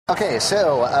Okay,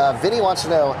 so Vinny wants to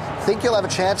know, think you'll have a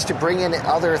chance to bring in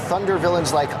other Thunder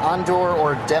villains like Andor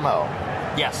or Demo?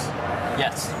 Yes,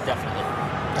 definitely.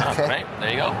 Okay. Right,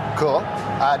 there you go. Cool.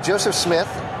 Joseph Smith,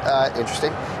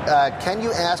 interesting. Can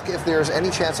you ask if there's any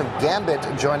chance of Gambit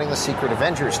joining the Secret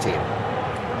Avengers team?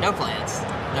 No plans.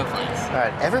 No plans. All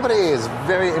right, everybody is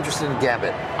very interested in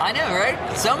Gambit. I know, right?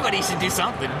 Somebody should do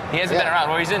something. He hasn't been around.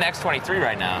 Well, he's in X-23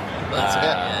 right now,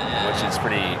 which is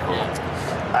pretty cool.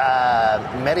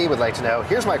 Mehdi would like to know,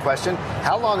 here's my question,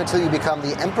 how long until you become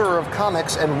the Emperor of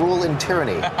Comics and rule in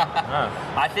tyranny?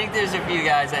 I think there's a few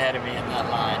guys ahead of me in that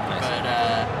line. Nice.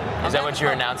 But is that what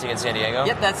you're announcing in San Diego?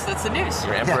 Yep, that's the news.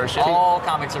 Your emperorship? All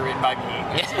comics are written by me.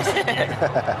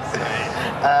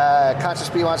 Conscious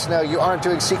B wants to know, you aren't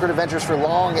doing Secret Avengers for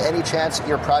long. Any chance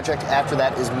your project after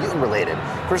that is mutant related?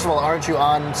 First of all, aren't you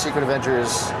on Secret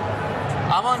Avengers?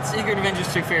 I'm on Secret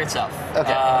Avengers to fear itself.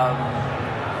 Okay.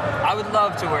 I would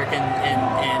love to work in the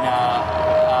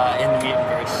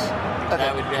mutantverse. Okay.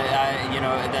 That would be,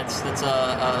 that's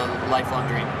a lifelong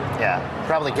dream. Yeah,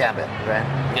 probably Gambit, right?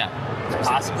 Yeah.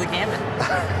 Possibly Gambit.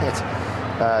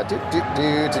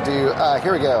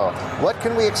 Here we go. What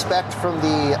can we expect from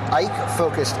the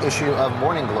Ike-focused issue of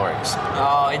Morning Glories?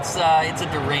 Oh, it's a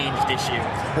deranged issue.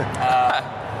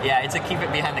 Yeah, it's a keep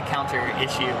it behind the counter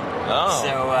issue. Oh.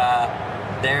 So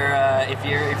if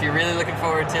you're really looking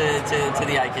forward to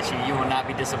the Ike issue, you will not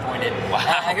be disappointed. Wow.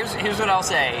 Here's what I'll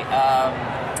say.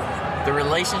 The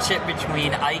relationship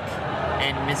between Ike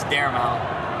and Miss Dermot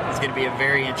is going to be a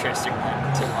very interesting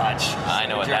one to watch. I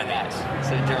know what that means.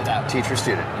 So enjoy that. Teacher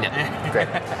student. Yeah. Great.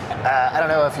 I don't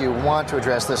know if you want to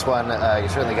address this one. You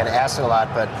certainly get asked it a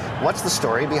lot, but what's the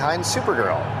story behind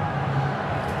Supergirl?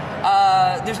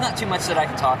 There's not too much that I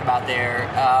can talk about there.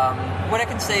 What I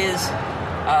can say is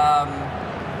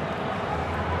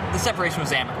the separation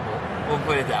was amicable. We'll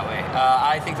put it that way.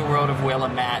 I think the world of Will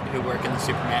and Matt, who work in the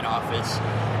Superman office.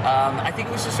 I think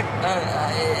it was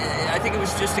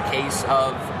just a case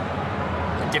of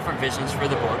different visions for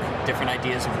the book, different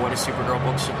ideas of what a Supergirl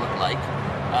book should look like.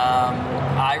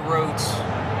 I wrote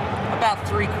about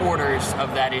 3/4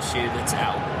 of that issue that's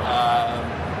out,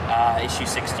 issue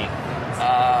 60.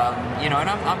 And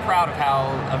I'm proud of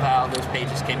how those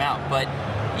pages came out. But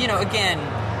again,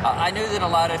 I know that a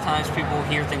lot of times people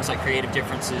hear things like creative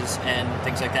differences and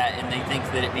things like that, and they think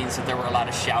that it means that there were a lot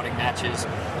of shouting matches,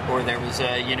 or there was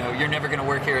a you're never going to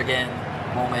work here again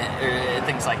moment, or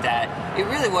things like that. It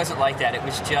really wasn't like that. It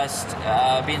was just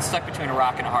being stuck between a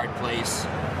rock and a hard place,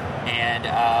 and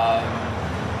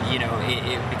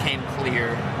it became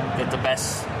clear that the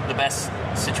best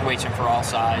situation for all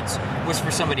sides was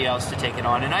for somebody else to take it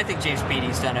on. And I think James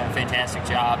Beattie's done a fantastic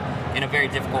job in a very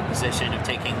difficult position of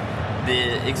taking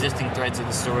the existing threads of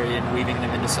the story and weaving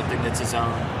them into something that's his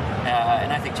own.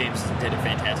 And I think James did a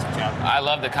fantastic job. I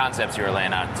love the concepts you were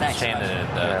laying out. It's a shame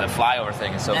the flyover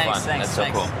thing is so fun. Thanks, That's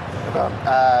so cool.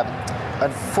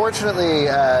 Unfortunately,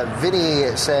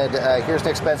 Vinny said, here's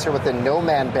Nick Spencer with the No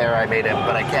Man Bear I made him,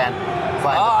 but I can't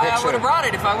find the picture. I would have brought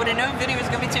it. If I would have known Vinny was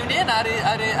going to be tuned in, I'd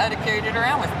have carried it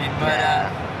around with me. But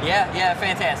yeah,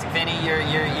 fantastic. Vinny, you're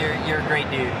a great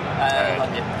dude. I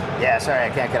love you. Yeah, sorry, I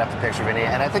can't get up the picture, Vinny.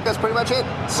 And I think that's pretty much it.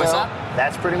 What's up?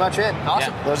 That's pretty much it.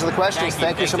 Awesome. Yeah. Those are the questions.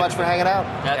 Thank you so much for hanging out.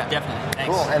 Definitely.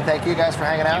 Thanks. Cool. And thank you guys for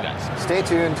hanging out. You guys. Stay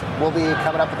tuned. We'll be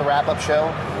coming up with the wrap-up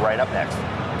show right up next.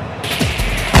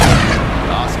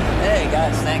 Awesome. Hey,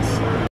 guys. Thanks.